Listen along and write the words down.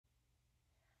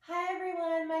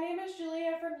everyone, my name is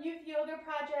Julia from Youth Yoga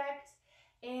Project,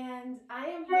 and I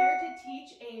am here to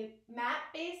teach a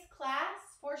mat-based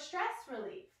class for stress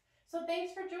relief. So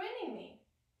thanks for joining me.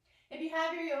 If you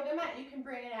have your yoga mat, you can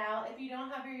bring it out. If you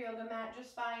don't have your yoga mat,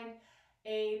 just find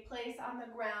a place on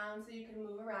the ground so you can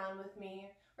move around with me.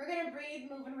 We're going to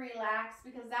breathe, move, and relax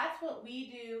because that's what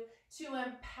we do to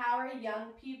empower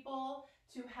young people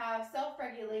to have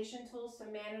self-regulation tools to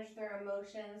manage their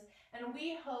emotions, and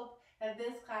we hope that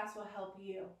this class will help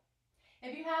you.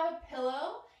 If you have a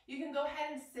pillow, you can go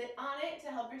ahead and sit on it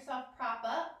to help yourself prop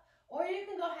up, or you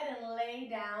can go ahead and lay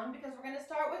down because we're going to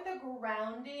start with a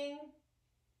grounding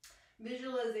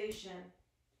visualization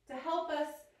to help us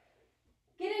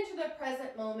get into the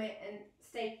present moment and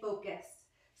stay focused.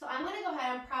 So I'm going to go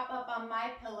ahead and prop up on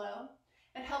my pillow.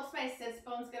 It helps my sits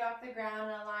bones get off the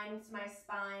ground and aligns my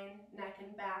spine, neck,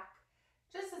 and back,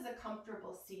 just as a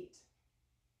comfortable seat.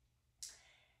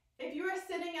 If you are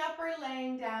sitting up or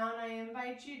laying down, I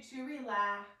invite you to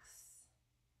relax,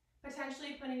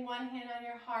 potentially putting one hand on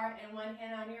your heart and one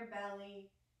hand on your belly,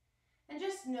 and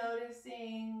just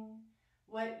noticing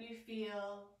what you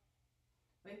feel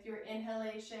with your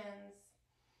inhalations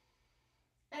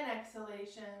and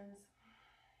exhalations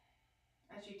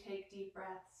as you take deep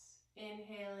breaths,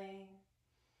 inhaling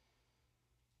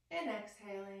and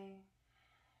exhaling,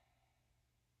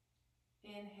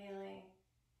 inhaling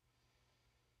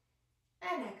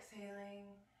and exhaling.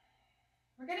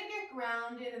 We're going to get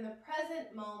grounded in the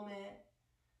present moment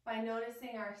by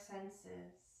noticing our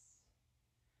senses.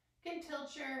 You can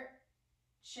tilt your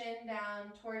chin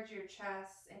down towards your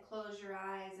chest and close your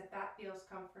eyes if that feels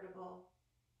comfortable.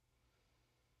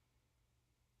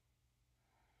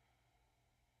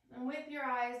 And with your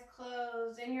eyes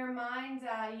closed, in your mind's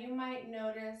eye, you might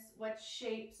notice what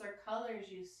shapes or colors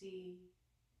you see.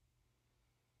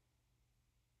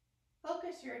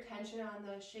 Focus your attention on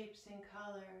those shapes and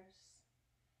colors.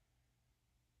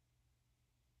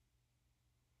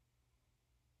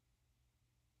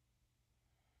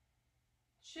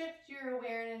 Shift your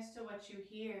awareness to what you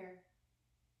hear.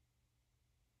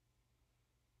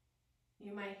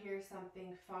 You might hear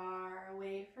something far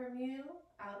away from you,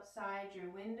 outside your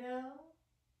window,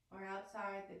 or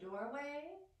outside the doorway.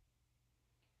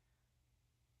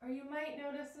 Or you might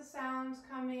notice the sounds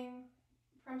coming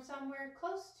from somewhere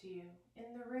close to you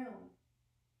in the room.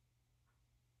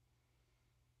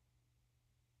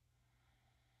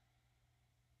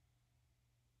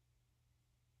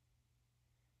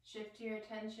 Shift your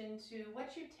attention to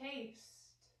what you taste.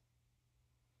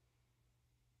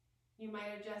 You might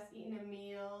have just eaten a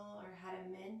meal or had a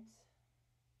mint.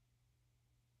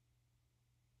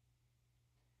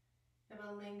 Have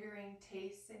a lingering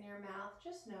taste in your mouth,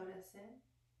 just notice it.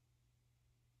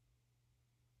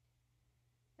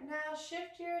 And now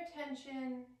shift your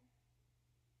attention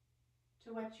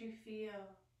to what you feel.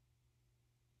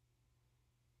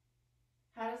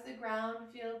 How does the ground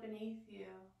feel beneath you?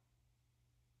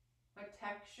 What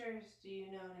textures do you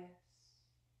notice?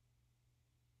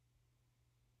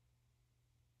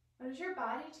 What does your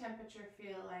body temperature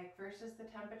feel like versus the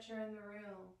temperature in the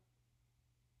room?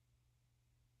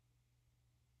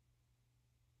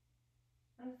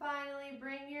 And finally,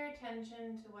 bring your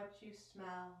attention to what you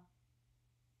smell.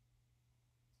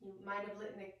 You might have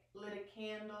lit a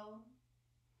candle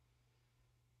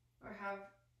or have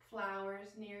flowers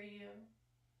near you.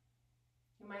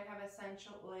 You might have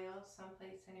essential oils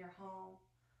someplace in your home,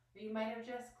 or you might have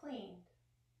just cleaned.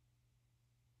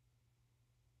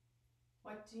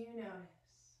 What do you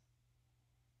notice?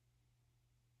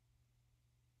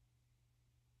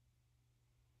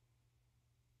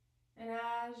 And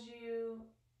as you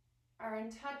are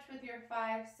in touch with your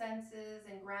five senses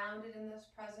and grounded in this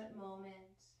present moment,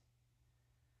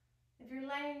 if you're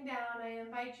laying down, I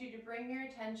invite you to bring your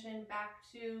attention back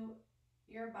to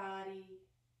your body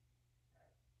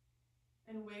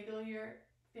and wiggle your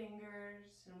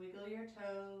fingers and wiggle your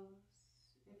toes.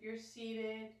 If you're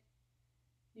seated,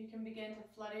 you can begin to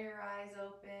flutter your eyes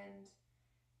open.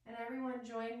 And everyone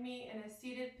join me in a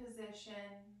seated position,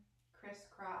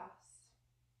 crisscross.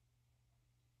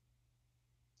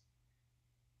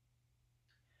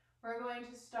 We're going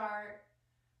to start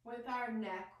with our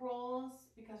neck rolls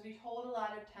because we hold a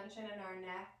lot of tension in our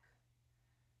neck.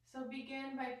 So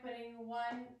begin by putting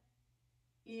one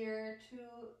ear to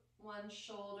one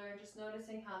shoulder, just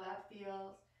noticing how that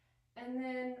feels. And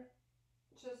then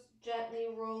just gently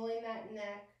rolling that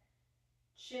neck,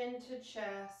 chin to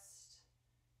chest,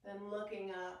 then looking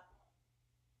up,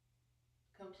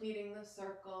 completing the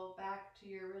circle back to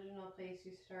your original place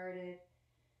you started.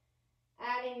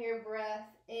 Adding your breath,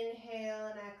 inhale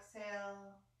and exhale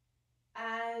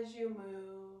as you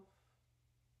move.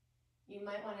 You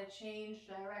might want to change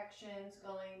directions,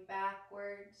 going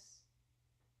backwards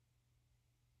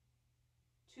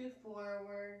to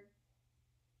forward.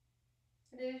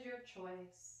 It is your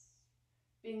choice.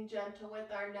 Being gentle with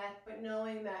our neck, but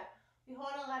knowing that we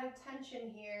hold a lot of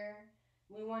tension here.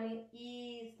 We want to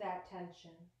ease that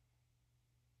tension.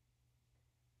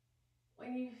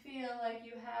 When you feel like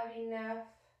you have enough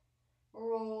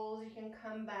rolls, you can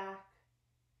come back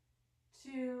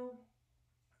to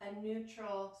a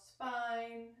neutral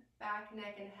spine, back,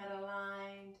 neck, and head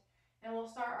aligned. And we'll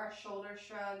start our shoulder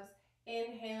shrugs.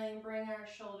 Inhaling, bring our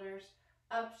shoulders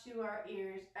up to our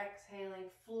ears.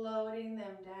 Exhaling, floating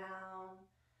them down,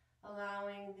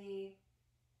 allowing the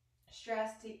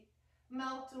stress to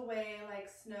melt away like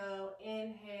snow.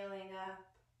 Inhaling up,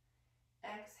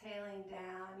 exhaling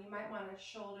down. You might want a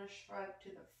shoulder shrug to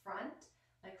the front,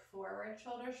 like forward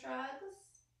shoulder shrugs.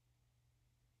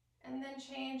 And then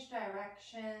change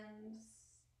directions,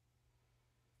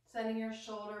 sending your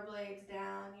shoulder blades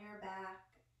down your back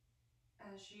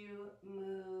as you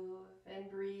move and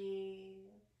breathe.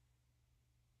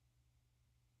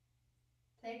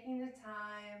 Taking the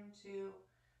time to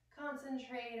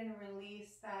concentrate and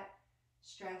release that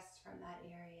stress from that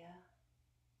area.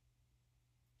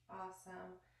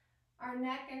 Awesome. Our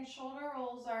neck and shoulder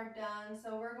rolls are done,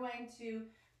 so we're going to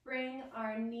bring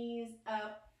our knees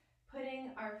up,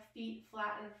 putting our feet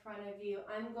flat in front of you.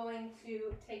 I'm going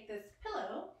to take this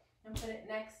pillow and put it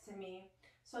next to me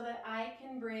so that I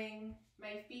can bring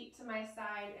my feet to my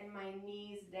side and my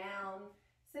knees down,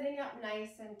 sitting up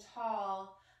nice and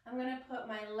tall. I'm going to put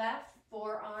my left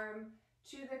forearm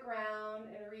to the ground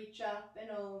and reach up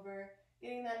and over,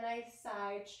 getting that nice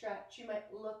side stretch. You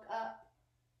might look up,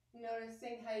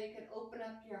 noticing how you can open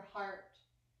up your heart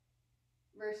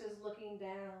versus looking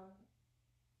down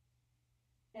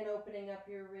and opening up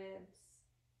your ribs.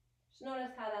 Just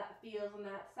notice how that feels in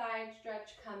that side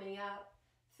stretch coming up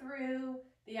through.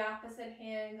 The opposite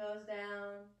hand goes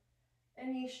down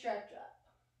and you stretch up.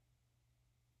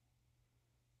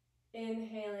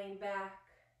 Inhaling back,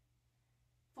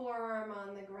 forearm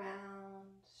on the ground,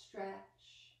 stretch.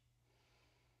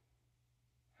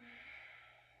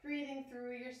 Breathing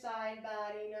through your side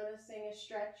body, noticing a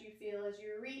stretch you feel as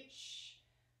you reach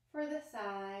for the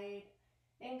side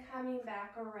and coming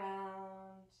back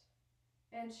around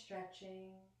and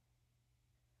stretching.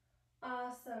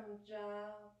 Awesome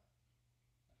job.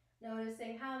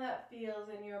 Noticing how that feels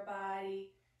in your body.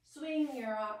 Swing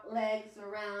your legs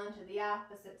around to the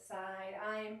opposite side.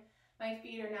 My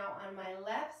feet are now on my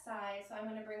left side, so I'm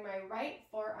going to bring my right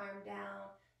forearm down,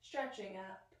 stretching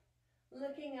up,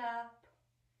 looking up,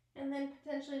 and then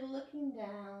potentially looking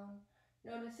down,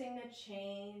 noticing the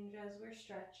change as we're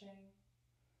stretching.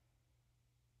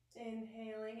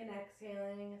 Inhaling and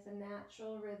exhaling is a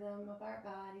natural rhythm of our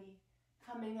body,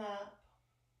 coming up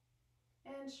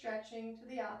and stretching to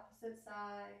the opposite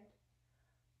side.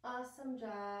 Awesome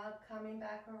job, coming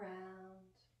back around.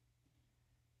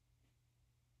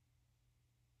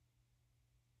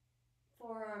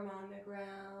 Forearm on the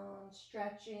ground,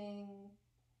 stretching.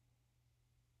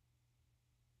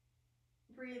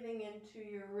 Breathing into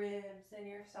your ribs and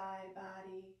your side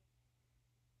body.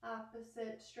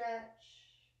 Opposite stretch.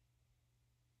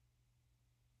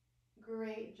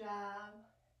 Great job.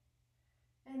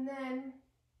 And then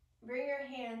bring your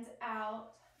hands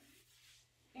out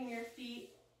and your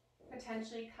feet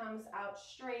potentially comes out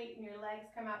straight and your legs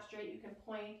come out straight. You can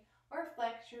point or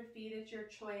flex your feet at your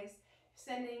choice.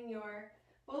 Sending your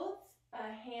both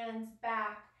hands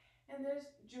back, and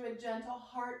do a gentle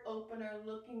heart opener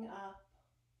looking up.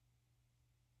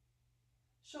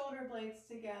 Shoulder blades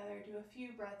together. Do a few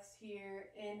breaths here.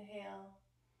 Inhale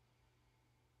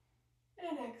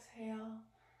and exhale.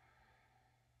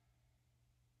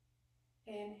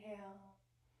 Inhale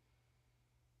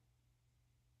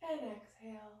and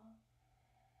exhale.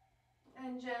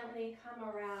 And gently come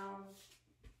around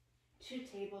to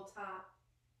tabletop.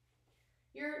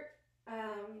 Your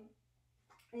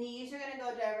knees are going to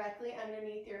go directly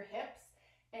underneath your hips,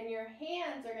 and your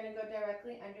hands are going to go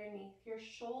directly underneath your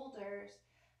shoulders,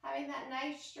 having that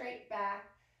nice straight back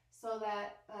so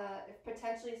that if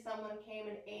potentially someone came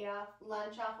and ate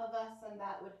lunch off of us, then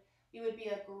we would be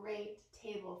a great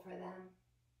table for them.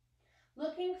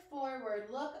 Looking forward,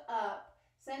 look up,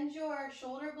 send your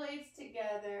shoulder blades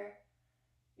together,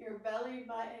 your belly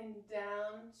button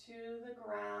down to the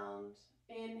ground.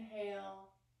 Inhale,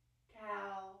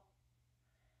 cow.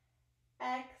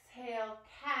 Exhale,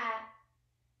 cat,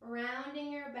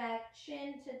 rounding your back,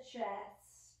 chin to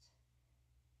chest.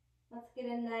 Let's get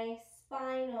a nice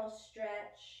spinal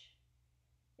stretch.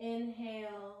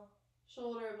 Inhale,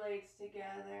 shoulder blades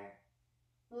together,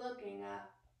 looking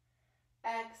up.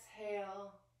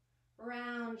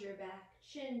 Round your back,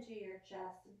 chin to your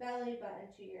chest, belly button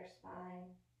to your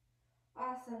spine.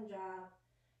 Awesome job.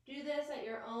 Do this at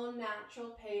your own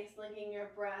natural pace, linking your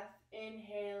breath,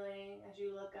 inhaling as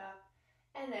you look up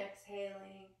and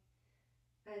exhaling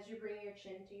as you bring your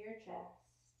chin to your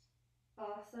chest.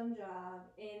 Awesome job.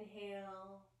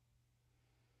 Inhale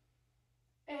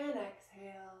and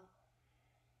exhale.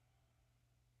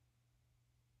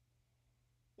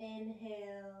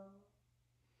 Inhale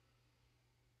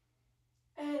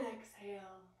and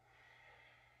exhale.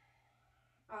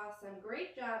 Awesome.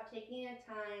 Great job taking a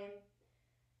time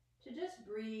to just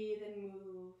breathe and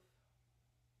move.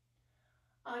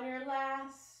 On your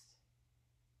last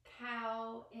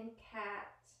cow and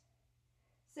cat,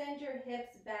 send your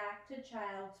hips back to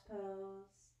child's pose,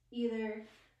 either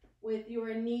with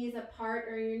your knees apart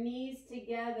or your knees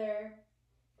together.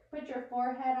 Put your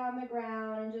forehead on the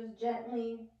ground and just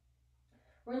gently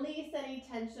release any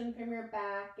tension from your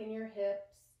back and your hips.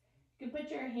 You can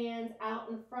put your hands out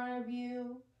in front of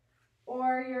you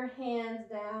or your hands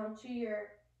down to your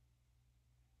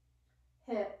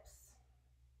hips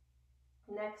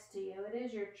next to you. It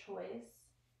is your choice.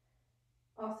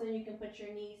 Also, you can put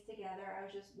your knees together. I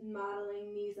was just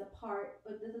modeling knees apart,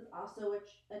 but this is also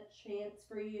a chance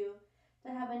for you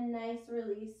to have a nice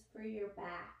release for your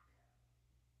back.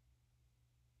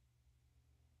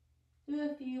 Do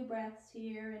a few breaths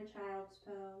here in child's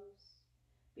pose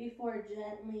before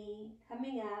gently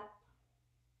coming up.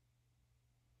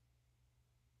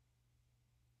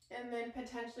 And then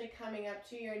potentially coming up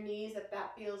to your knees if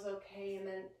that feels okay, and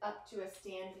then up to a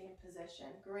standing position.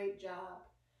 Great job.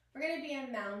 We're going to be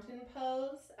in mountain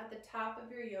pose at the top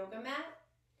of your yoga mat.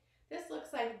 This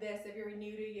looks like this if you're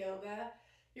new to yoga.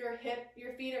 Your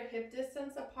feet are hip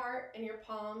distance apart and your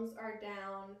palms are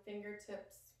down,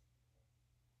 fingertips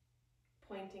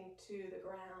pointing to the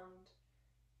ground.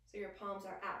 So your palms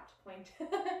are out,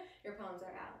 your palms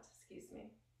are out, excuse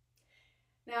me.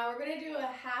 Now we're going to do a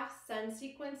half sun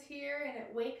sequence here, and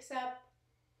it wakes up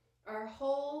our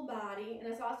whole body, and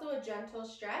it's also a gentle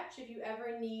stretch. If you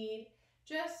ever need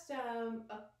just a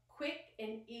quick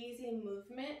and easy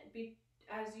movement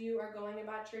as you are going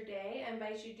about your day, I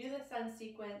invite you to do the sun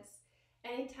sequence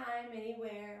anytime,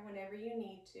 anywhere, whenever you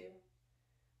need to.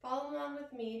 Follow along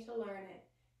with me to learn it.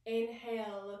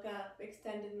 Inhale, look up,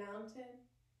 extended mountain.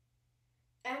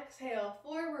 Exhale,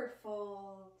 forward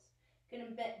fold. You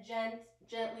can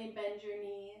gently bend your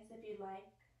knees if you'd like.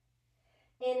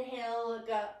 Inhale, look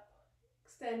up,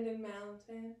 extended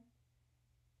mountain.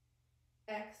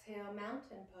 Exhale,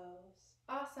 mountain pose.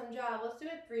 Awesome job. Let's do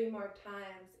it 3 more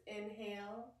times.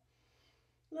 Inhale,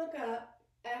 look up,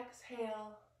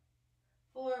 exhale,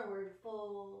 forward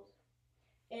fold.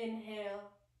 Inhale,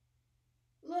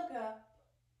 look up,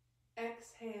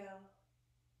 exhale,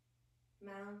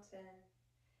 mountain.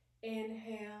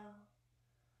 Inhale,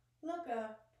 look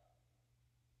up,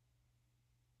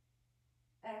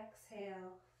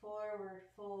 exhale, forward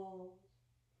fold.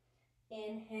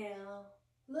 Inhale,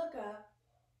 look up,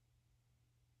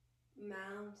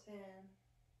 mountain.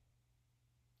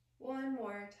 1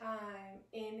 more time.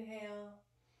 Inhale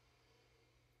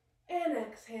and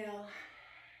exhale.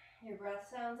 Your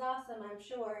breath sounds awesome, I'm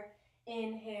sure.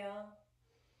 Inhale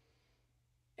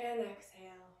and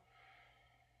exhale.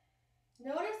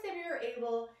 Notice if you're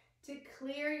able to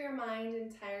clear your mind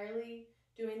entirely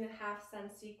doing the half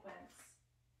sun sequence.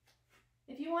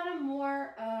 If you want a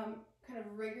more kind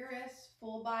of rigorous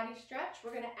full body stretch,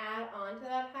 we're going to add on to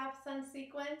that half sun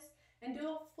sequence and do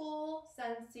a full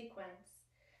sun sequence.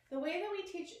 The way that we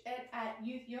teach it at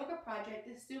Youth Yoga Project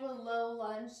is do a low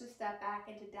lunge to step back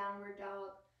into downward dog.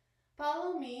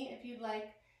 Follow me if you'd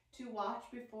like to watch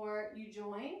before you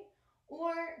join,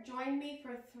 or join me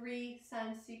for 3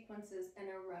 sun sequences in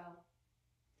a row.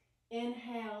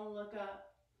 Inhale, look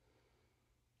up.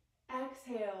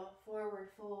 Exhale, forward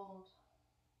fold.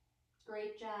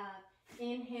 Great job.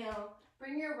 Inhale,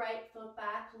 bring your right foot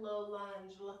back, low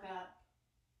lunge, look up.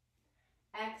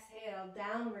 Exhale,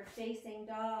 downward facing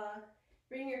dog.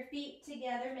 Bring your feet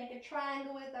together, make a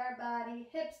triangle with our body,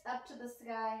 hips up to the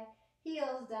sky,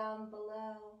 heels down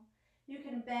below. You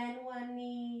can bend one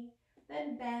knee,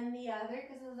 then bend the other,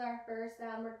 because this is our first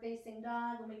downward facing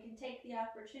dog, and we can take the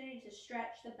opportunity to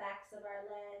stretch the backs of our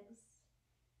legs.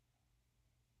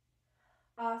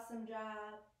 Awesome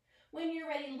job. When you're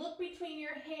ready, look between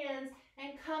your hands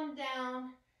and come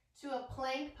down to a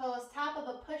plank pose, top of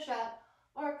a push-up,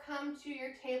 or come to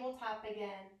your tabletop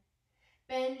again.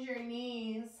 Bend your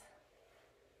knees,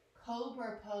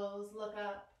 cobra pose, look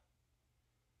up.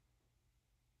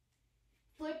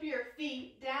 Flip your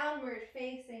feet, downward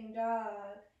facing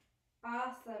dog.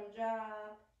 Awesome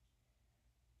job.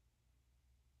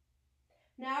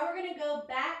 Now we're going to go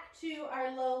back to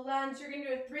our low lunge. You're going to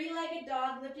do a three-legged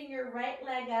dog, lifting your right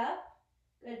leg up.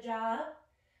 Good job.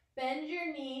 Bend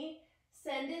your knee,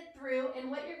 send it through, and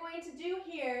what you're going to do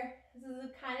here, this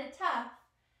is kind of tough,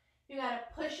 you got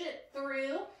to push it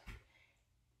through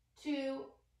to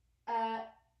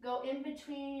go in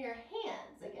between your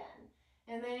hands again.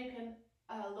 And then you can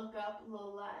look up,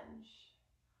 low lunge.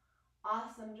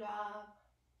 Awesome job.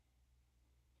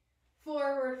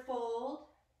 Forward fold.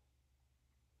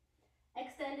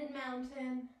 Extended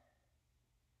mountain.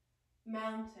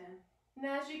 Mountain. And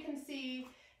as you can see,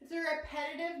 it's a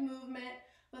repetitive movement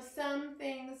with some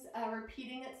things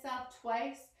repeating itself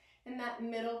twice, and that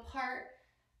middle part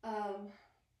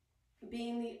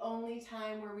being the only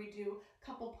time where we do a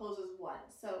couple poses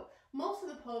once. So most of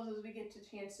the poses we get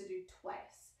a chance to do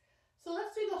twice. So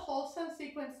let's do the whole sun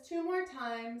sequence 2 more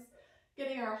times,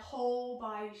 getting our whole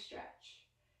body stretch.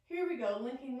 Here we go,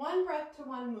 linking one breath to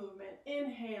one movement.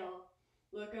 Inhale,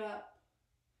 look up.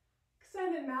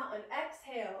 Extended mountain,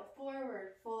 exhale,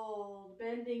 forward fold,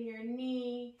 bending your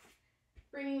knee,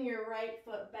 bringing your right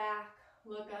foot back,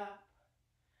 look up.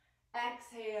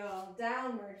 Exhale,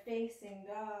 downward facing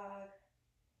dog.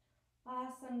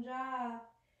 Awesome job.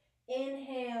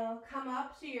 Inhale, come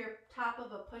up to your top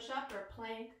of a push-up or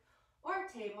plank or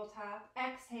tabletop.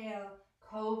 Exhale,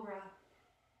 cobra.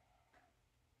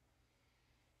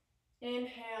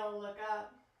 Inhale, look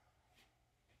up.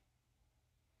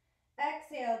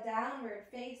 Exhale, downward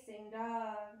facing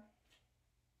dog.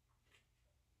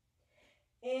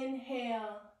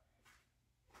 Inhale,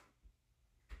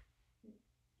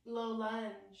 low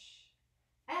lunge.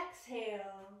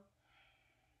 Exhale,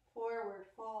 forward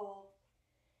fold.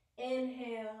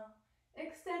 Inhale,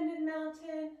 extended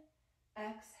mountain.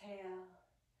 Exhale,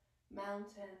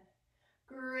 mountain.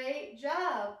 Great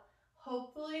job.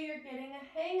 Hopefully you're getting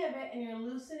a hang of it and you're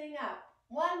loosening up.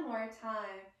 One more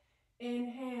time.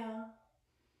 Inhale.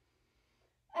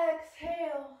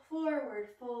 Exhale, forward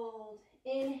fold.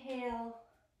 Inhale,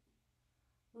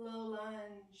 low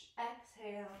lunge.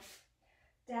 Exhale,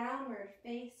 downward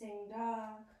facing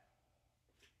dog.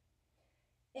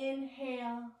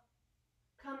 Inhale,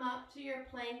 come up to your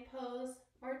plank pose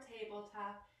or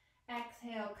tabletop.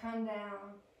 Exhale, come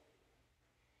down.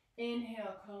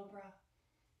 Inhale, cobra.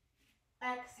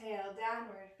 Exhale,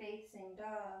 downward facing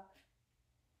dog.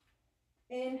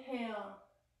 Inhale,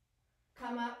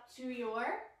 come up to your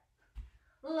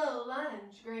low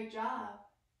lunge. Great job.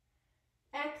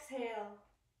 Exhale,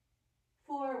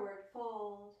 forward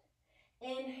fold.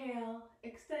 Inhale,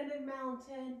 extended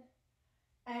mountain.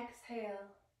 Exhale,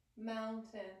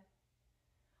 mountain.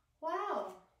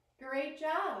 Wow, great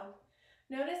job.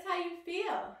 Notice how you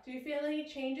feel. Do you feel any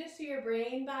changes to your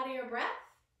brain, body, or breath?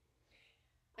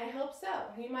 I hope so.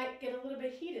 You might get a little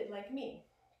bit heated like me.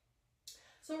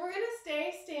 So we're going to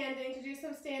stay standing to do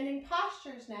some standing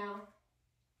postures now.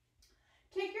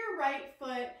 Take your right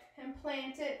foot and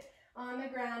plant it on the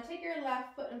ground. Take your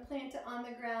left foot and plant it on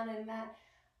the ground in that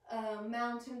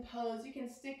mountain pose. You can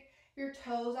stick your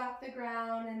toes off the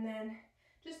ground and then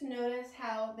just notice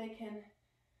how they can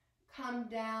come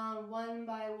down one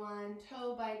by one,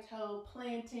 toe by toe,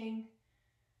 planting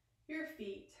your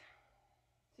feet.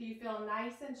 So you feel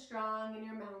nice and strong in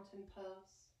your mountain pose.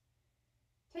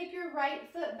 Take your right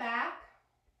foot back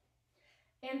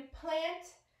and plant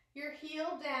your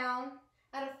heel down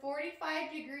at a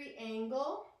 45-degree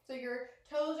angle. So your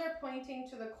toes are pointing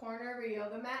to the corner of your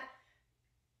yoga mat.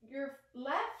 Your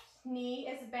left knee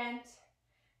is bent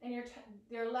and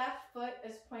your left foot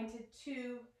is pointed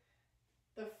to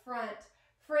the front.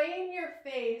 Frame your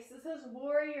face. This is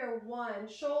warrior one,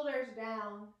 shoulders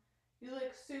down. You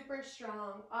look super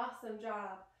strong. Awesome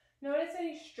job. Notice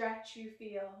any stretch you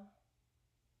feel.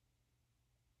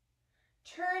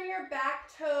 Turn your back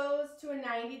toes to a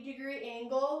 90-degree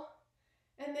angle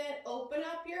and then open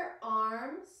up your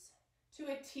arms to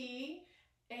a T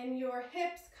and your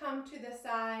hips come to the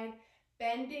side,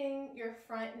 bending your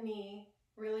front knee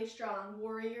really strong.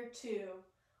 Warrior two.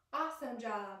 Awesome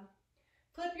job.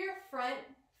 Flip your front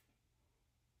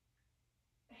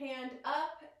hand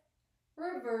up,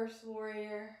 reverse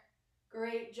warrior.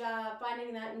 Great job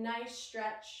finding that nice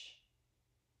stretch.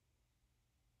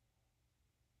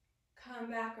 Come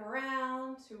back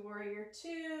around to warrior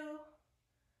two.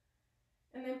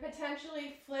 And then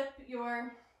potentially flip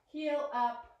your heel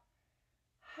up,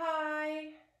 high,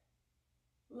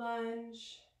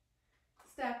 lunge,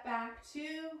 step back to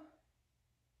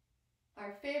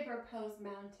our favorite pose,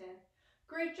 mountain.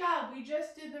 Great job. We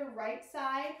just did the right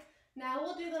side. Now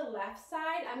we'll do the left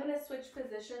side. I'm going to switch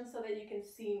positions so that you can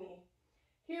see me.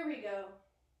 Here we go.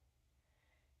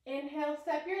 Inhale,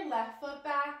 step your left foot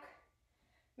back.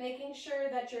 Making sure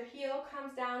that your heel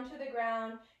comes down to the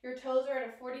ground. Your toes are at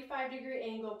a 45-degree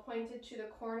angle pointed to the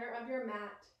corner of your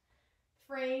mat.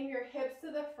 Frame your hips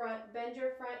to the front, bend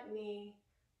your front knee,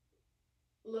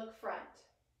 look front.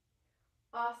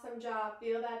 Awesome job.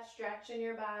 Feel that stretch in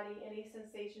your body, any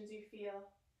sensations you feel.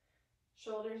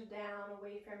 Shoulders down,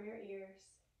 away from your ears.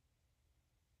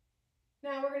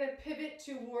 Now we're going to pivot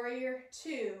to Warrior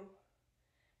Two.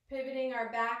 Pivoting our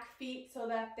back feet so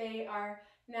that they are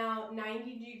now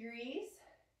 90 degrees.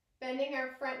 Bending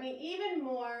our front knee even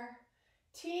more.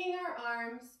 Teeing our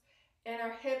arms and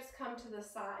our hips come to the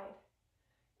side.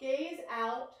 Gaze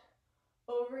out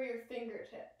over your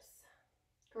fingertips.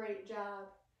 Great job.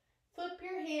 Flip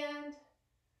your hand.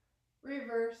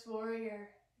 Reverse warrior.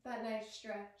 That nice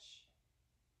stretch.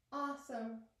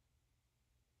 Awesome.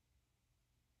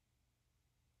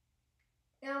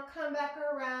 Now come back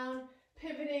around,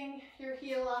 pivoting your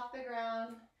heel off the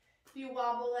ground. If you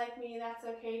wobble like me, that's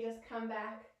okay. Just come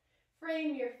back.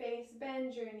 Frame your face,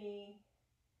 bend your knee.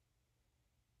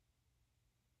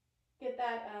 Get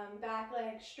that back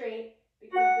leg straight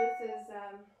because this is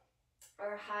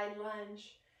our high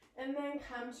lunge. And then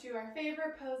come to our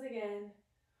favorite pose again,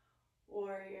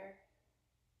 warrior.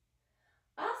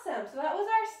 Awesome, so that was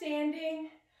our standing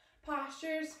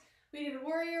postures. We did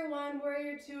Warrior One,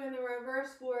 Warrior Two, and the reverse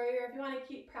warrior. If you want to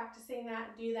keep practicing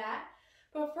that, do that.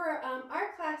 But for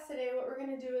our class today, what we're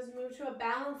going to do is move to a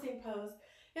balancing pose.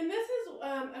 And this is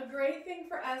a great thing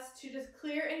for us to just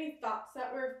clear any thoughts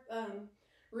that we're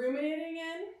ruminating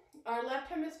in. Our left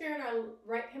hemisphere and our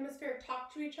right hemisphere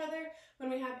talk to each other when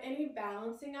we have any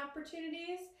balancing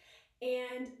opportunities.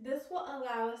 And this will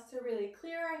allow us to really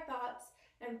clear our thoughts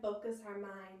and focus our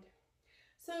mind.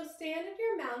 So stand in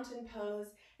your mountain pose,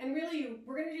 and really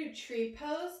we're going to do tree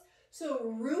pose.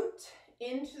 So root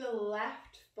into the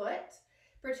left foot,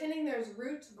 pretending there's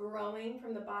roots growing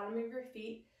from the bottom of your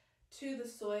feet to the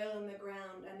soil and the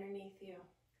ground underneath you.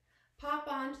 Pop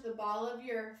onto the ball of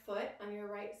your foot on your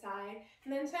right side,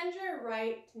 and then send your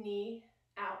right knee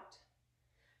out.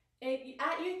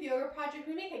 At Youth Yoga Project,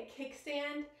 we make a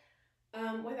kickstand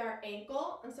with our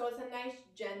ankle, and so it's a nice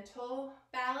gentle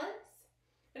balance.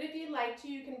 But if you'd like to,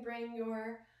 you can bring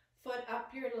your foot up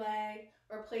your leg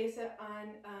or place it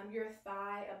on your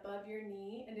thigh above your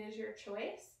knee. It is your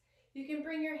choice. You can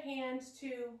bring your hands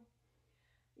to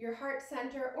your heart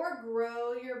center or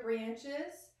grow your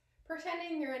branches,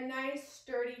 pretending you're a nice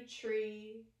sturdy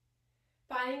tree,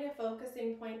 finding a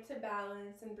focusing point to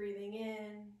balance and breathing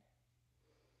in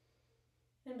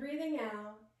and breathing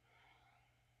out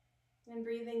and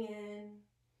breathing in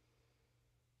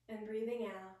and breathing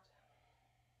out.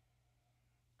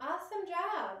 Awesome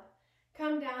job.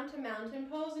 Come down to mountain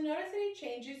pose and notice any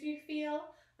changes you feel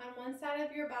on one side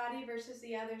of your body versus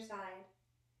the other side.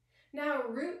 Now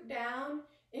root down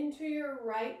into your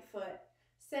right foot,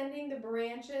 sending the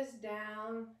branches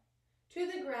down to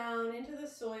the ground, into the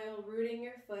soil, rooting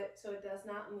your foot so it does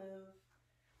not move.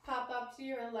 Pop up to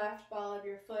your left ball of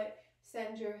your foot,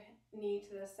 send your knee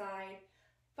to the side.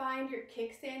 Find your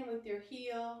kickstand with your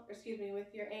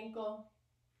with your ankle,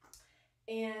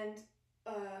 and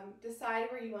decide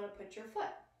where you want to put your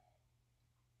foot.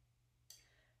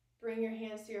 Bring your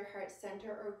hands to your heart center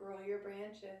or grow your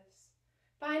branches.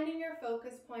 Finding your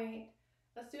focus point.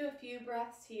 Let's do a few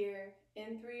breaths here,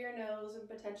 in through your nose and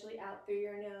potentially out through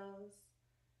your nose,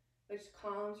 which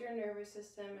calms your nervous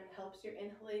system and helps your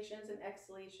inhalations and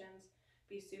exhalations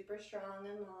be super strong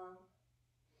and long.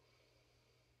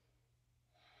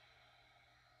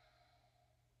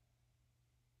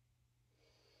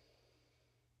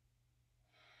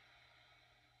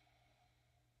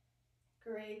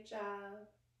 Great job.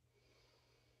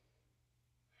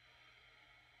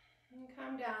 And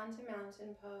come down to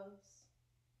mountain pose.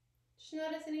 Just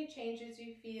notice any changes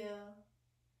you feel.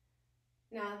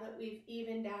 Now that we've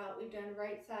evened out, we've done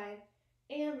right side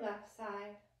and left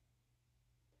side.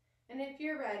 And if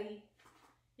you're ready,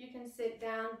 you can sit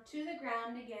down to the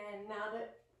ground again now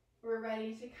that we're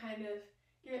ready to kind of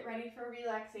get ready for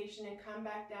relaxation and come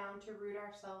back down to root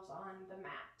ourselves on the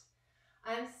mat.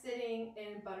 I'm sitting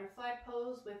in butterfly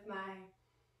pose with my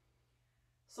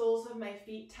soles of my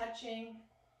feet touching.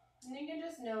 And you can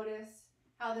just notice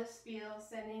how this feels,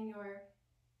 sending your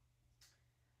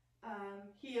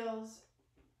heels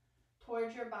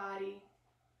towards your body.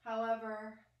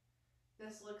 However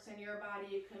this looks in your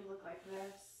body, it could look like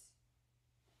this,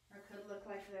 or it could look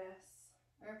like this.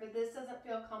 Or if this doesn't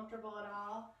feel comfortable at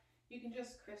all, you can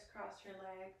just crisscross your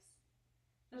legs.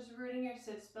 Just rooting your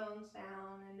sits bones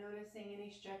down and noticing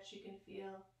any stretch you can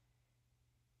feel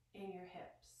in your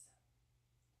hips.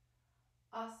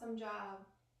 Awesome job.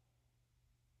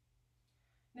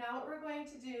 Now what we're going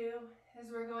to do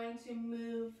is we're going to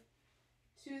move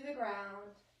to the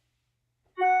ground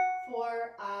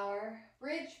for our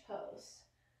bridge pose.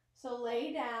 So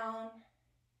lay down,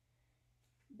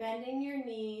 bending your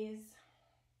knees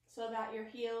so that your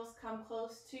heels come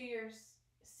close to your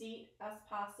seat as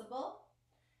possible,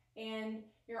 and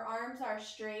your arms are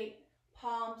straight,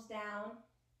 palms down,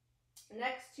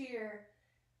 next to your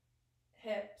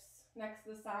hips, next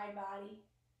to the side body.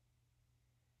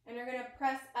 And you're going to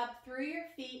press up through your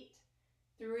feet,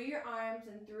 through your arms,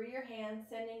 and through your hands,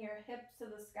 sending your hips to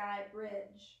the sky,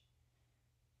 bridge.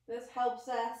 This helps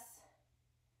us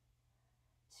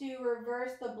to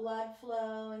reverse the blood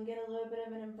flow and get a little bit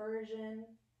of an inversion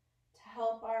to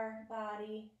help our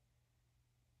body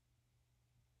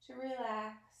to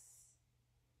relax.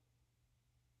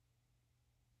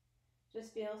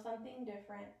 Just feel something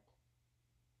different.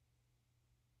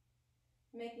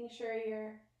 Making sure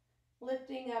you're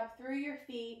lifting up through your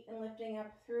feet and lifting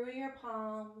up through your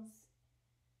palms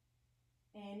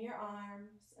and your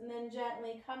arms, and then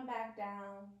gently come back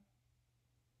down.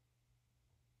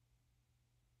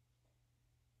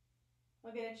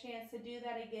 We'll get a chance to do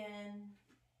that again.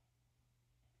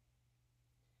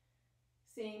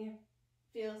 Seeing if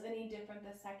it feels any different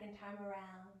the second time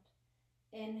around.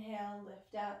 Inhale,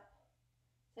 lift up.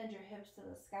 Send your hips to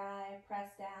the sky,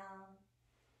 press down.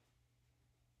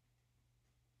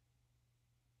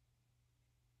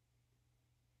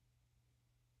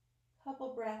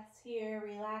 Couple breaths here,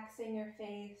 relaxing your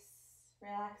face,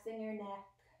 relaxing your neck.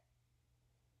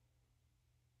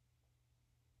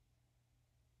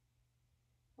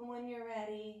 And when you're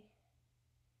ready,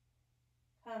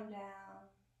 come down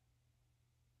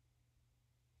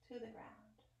to the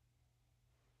ground.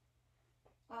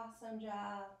 Awesome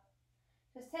job.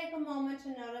 Just take a moment to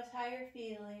notice how you're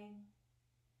feeling.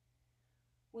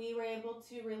 We were able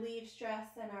to relieve stress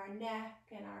in our neck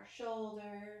and our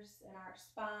shoulders and our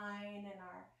spine and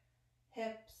our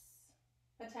hips,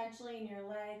 potentially in your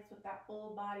legs with that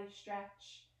full body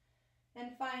stretch,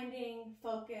 and finding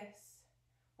focus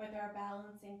with our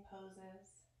balancing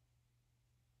poses.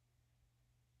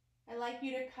 I'd like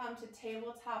you to come to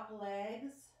tabletop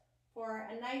legs for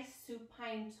a nice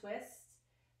supine twist.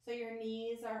 So your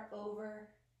knees are over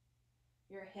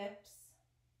your hips.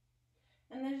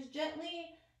 And then just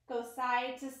gently go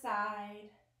side to side,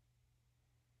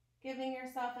 giving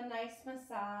yourself a nice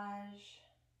massage.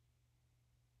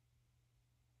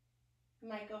 You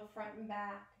might go front and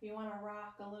back. If you want to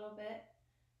rock a little bit,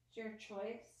 it's your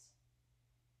choice.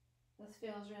 This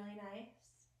feels really nice.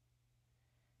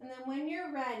 And then when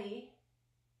you're ready,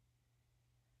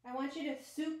 I want you to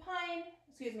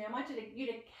you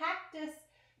to cactus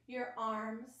your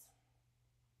arms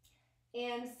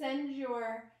and send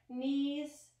your knees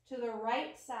to the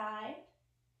right side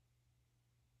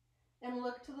and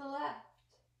look to the left.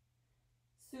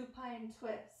 Supine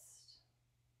twist.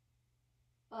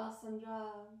 Awesome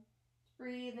job.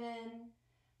 Breathe in,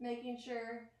 making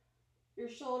sure your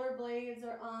shoulder blades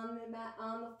are on the mat,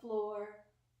 on the floor.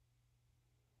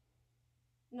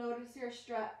 Notice your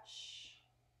stretch.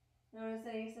 Notice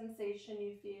any sensation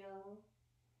you feel.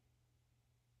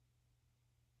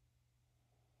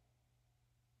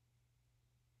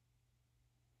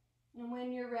 And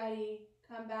when you're ready,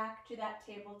 come back to that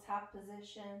tabletop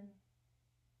position.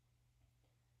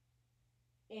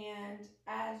 And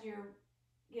as you're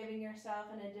giving yourself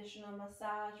an additional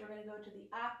massage, we're going to go to the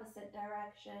opposite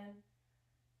direction.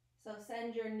 So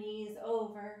send your knees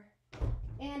over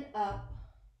and up.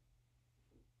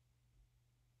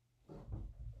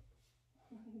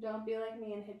 Don't be like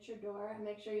me and hit your door.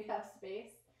 Make sure you have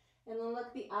space. And then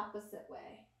look the opposite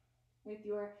way with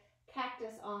your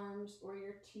cactus arms or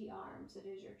your T arms. It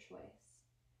is your choice.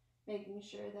 Making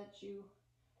sure that your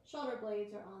shoulder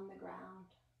blades are on the ground.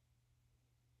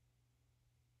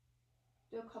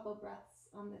 Do a couple breaths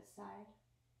on this side.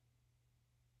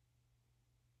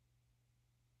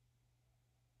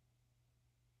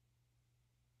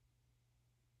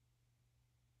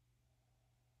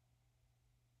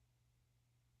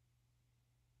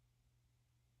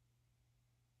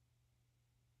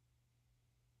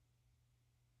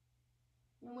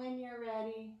 And when you're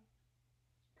ready,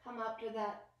 come up to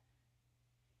that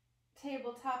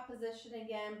tabletop position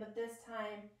again, but this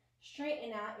time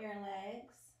straighten out your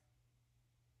legs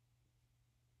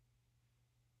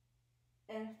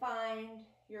and find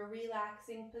your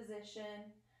relaxing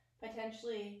position,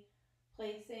 potentially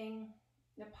placing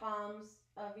the palms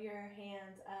of your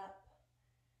hands up,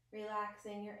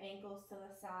 relaxing your ankles to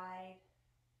the side,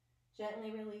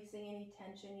 gently releasing any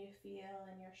tension you feel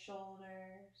in your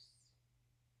shoulders,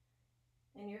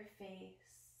 in your face,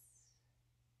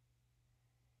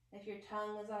 If your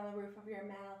tongue is on the roof of your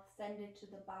mouth, send it to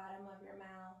the bottom of your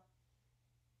mouth.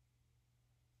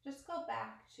 Just go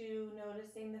back to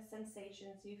noticing the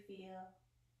sensations you feel,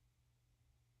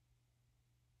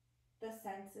 the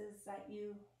senses that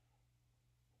you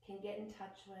can get in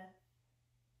touch with.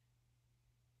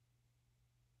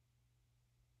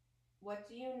 What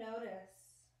do you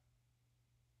notice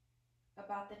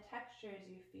about the textures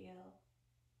you feel?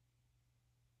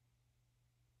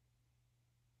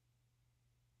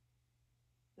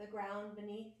 The ground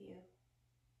beneath you,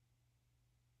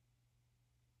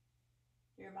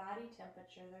 your body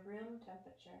temperature, the room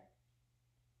temperature.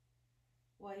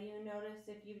 What do you notice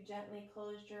if you've gently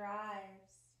closed your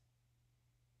eyes?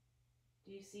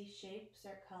 Do you see shapes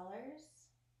or colors?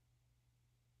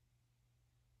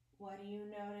 What do you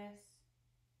notice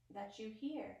that you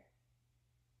hear?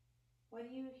 What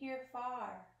do you hear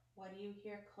far? What do you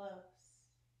hear close?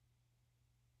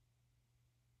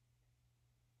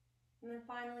 And then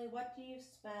finally, what do you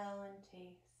smell and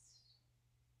taste?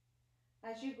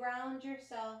 As you ground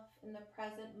yourself in the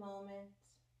present moment,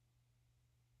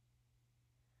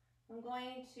 I'm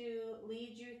going to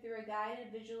lead you through a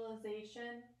guided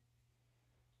visualization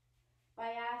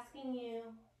by asking you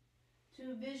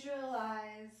to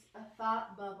visualize a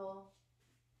thought bubble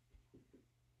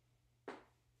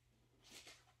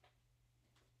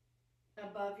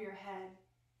above your head.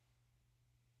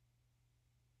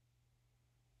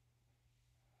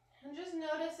 And just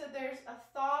notice that there's a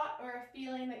thought or a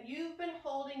feeling that you've been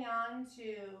holding on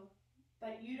to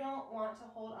that you don't want to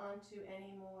hold on to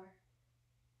anymore.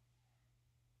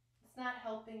 It's not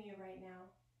helping you right now.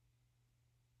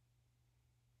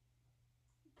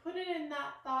 Put it in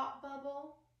that thought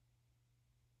bubble.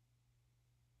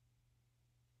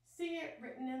 See it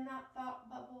written in that thought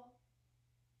bubble.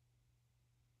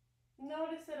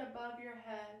 Notice it above your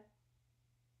head.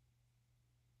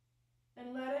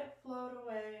 And let it float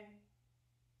away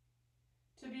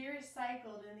to be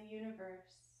recycled in the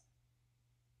universe.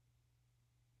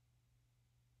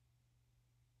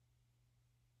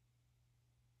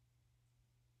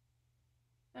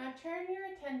 Now turn your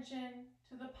attention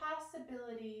to the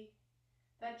possibility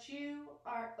that you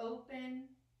are open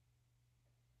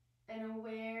and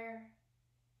aware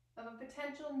of a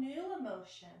potential new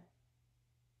emotion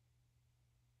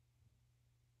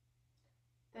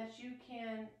that you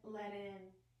can let in.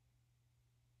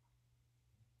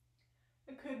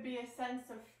 It could be a sense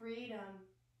of freedom.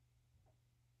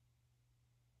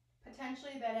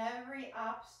 Potentially that every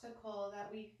obstacle that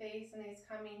we face in these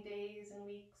coming days and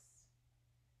weeks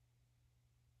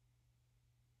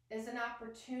is an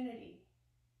opportunity.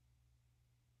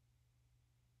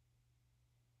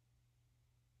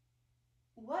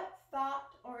 What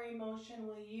thought or emotion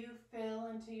will you fill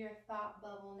into your thought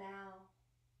bubble now?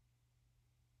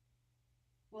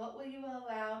 What will you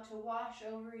allow to wash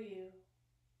over you?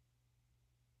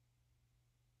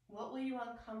 What will you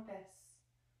encompass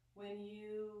when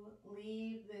you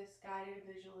leave this guided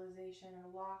visualization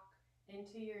and walk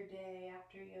into your day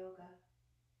after yoga?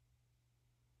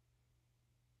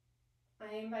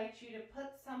 I invite you to put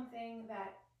something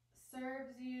that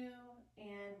serves you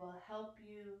and will help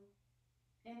you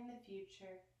in the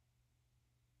future.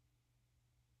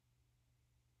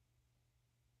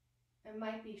 It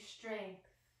might be strength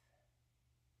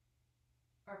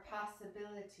or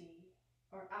possibility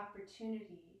or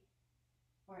opportunity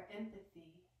or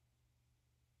empathy,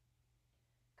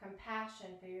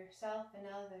 compassion for yourself and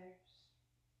others,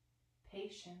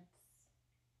 patience,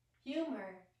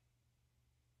 humor.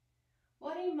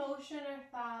 What emotion or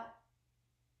thought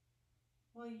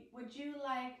would you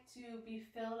like to be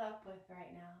filled up with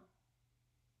right now?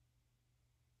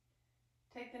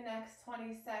 Take the next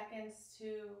 20 seconds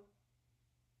to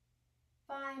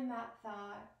find that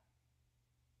thought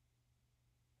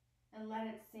and let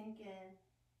it sink in.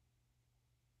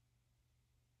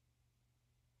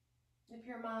 If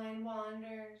your mind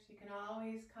wanders, you can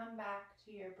always come back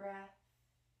to your breath.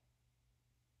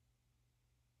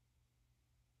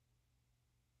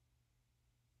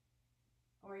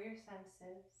 Or your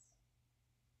senses.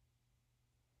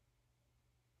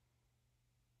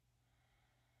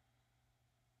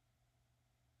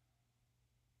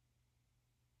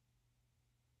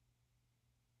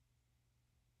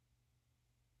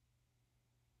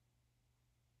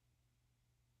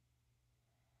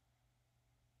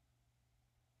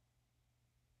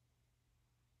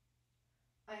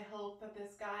 I hope that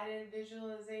this guided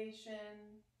visualization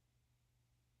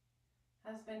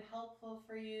has been helpful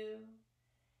for you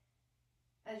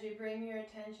as you bring your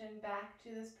attention back to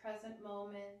this present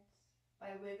moment by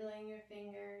wiggling your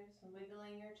fingers and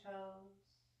wiggling your toes.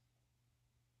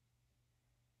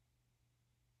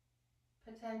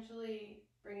 Potentially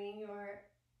bringing your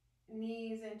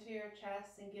knees into your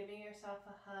chest and giving yourself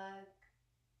a hug.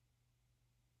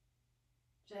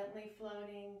 Gently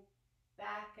floating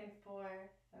back and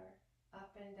forth or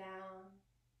up and down.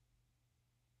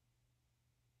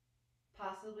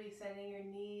 Possibly sending your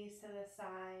knees to the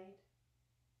side.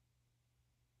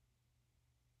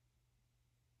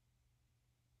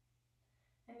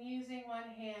 And using one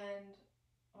hand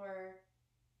or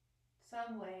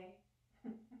some way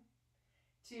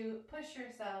to push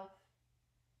yourself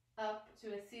up to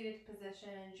a seated position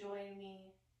and join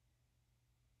me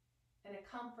in a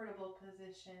comfortable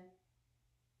position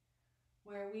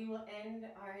where we will end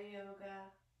our yoga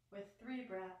with 3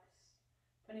 breaths,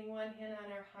 putting one hand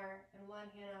on our heart and one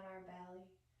hand on our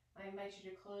belly. I invite you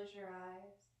to close your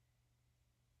eyes.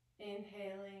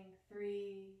 Inhaling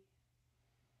 3,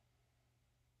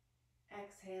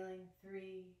 exhaling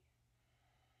 3,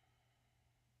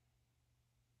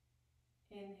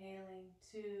 inhaling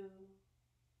 2,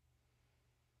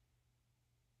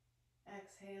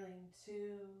 exhaling 2,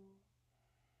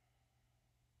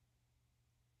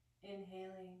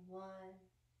 inhaling 1,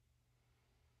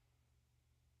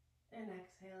 and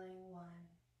exhaling 1.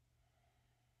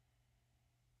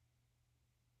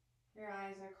 Your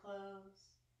eyes are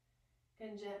closed. You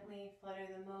can gently flutter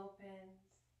them open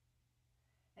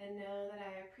and know that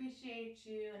I appreciate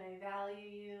you and I value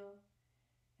you,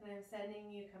 and I'm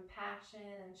sending you compassion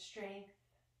and strength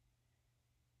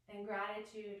and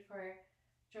gratitude for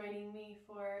joining me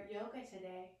for yoga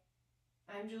today.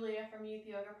 I'm Julia from Youth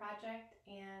Yoga Project,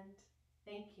 and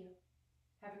thank you.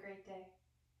 Have a great day.